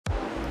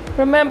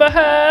Remember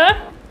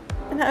her?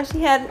 And how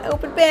she had an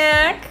open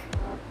back?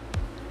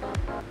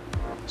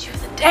 She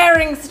was a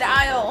daring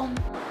style.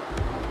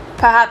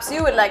 Perhaps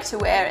you would like to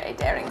wear a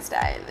daring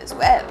style as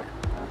well.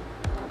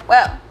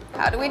 Well,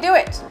 how do we do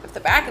it? If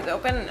the back is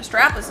open and the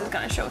strapless is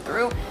going to show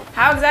through,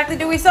 how exactly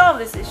do we solve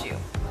this issue?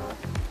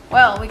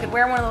 Well, we could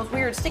wear one of those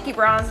weird sticky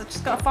bras that's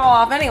just going to fall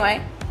off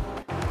anyway.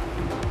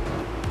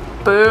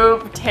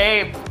 Boob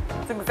tape.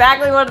 That's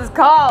exactly what it's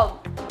called.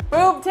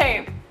 Boob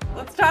tape.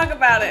 Let's talk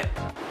about it.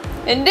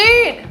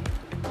 Indeed.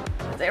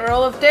 It's a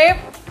roll of tape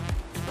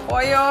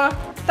for your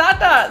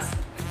tatas.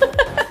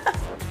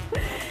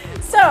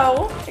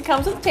 So, it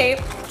comes with tape,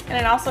 and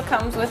it also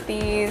comes with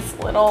these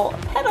little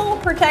pedal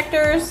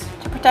protectors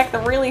to protect the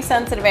really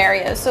sensitive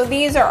areas. So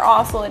these are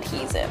also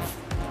adhesive.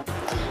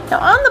 Now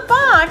on the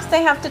box,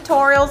 they have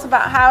tutorials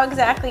about how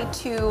exactly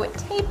to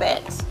tape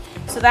it.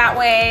 So that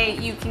way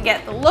you can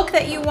get the look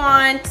that you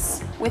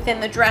want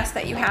within the dress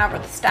that you have or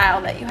the style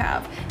that you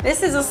have.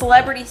 This is a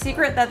celebrity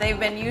secret that they've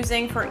been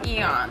using for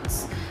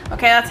eons.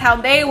 Okay, that's how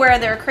they wear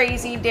their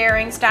crazy,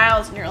 daring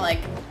styles, and you're like,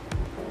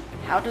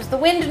 how does the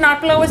wind not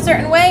blow a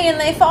certain way and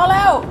they fall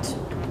out?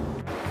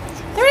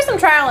 There is some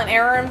trial and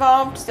error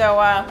involved, so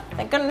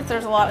thank goodness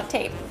there's a lot of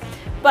tape.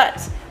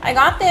 But I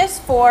got this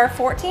for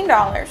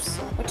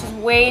 $14, which is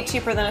way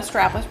cheaper than a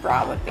strapless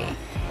bra would be.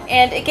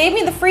 And it gave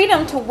me the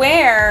freedom to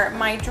wear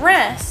my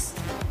dress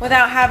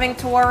without having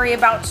to worry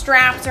about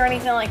straps or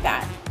anything like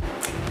that.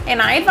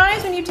 And I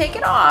advise when you take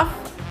it off,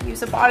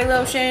 use a body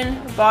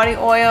lotion, body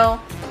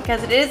oil,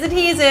 because it is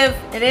adhesive,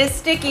 it is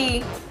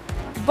sticky,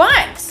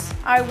 but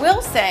I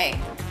will say,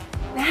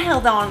 that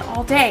held on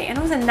all day, and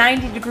it was a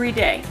 90-degree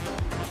day.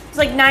 It was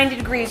like 90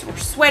 degrees, we're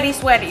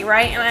sweaty,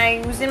 right? And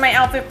I was in my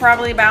outfit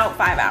probably about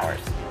 5 hours.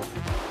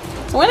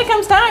 So when it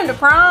comes time to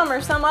prom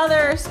or some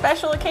other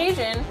special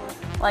occasion,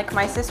 like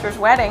my sister's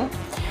wedding,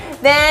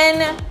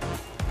 then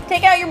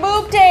take out your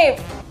boob tape,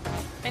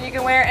 and you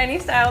can wear any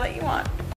style that you want.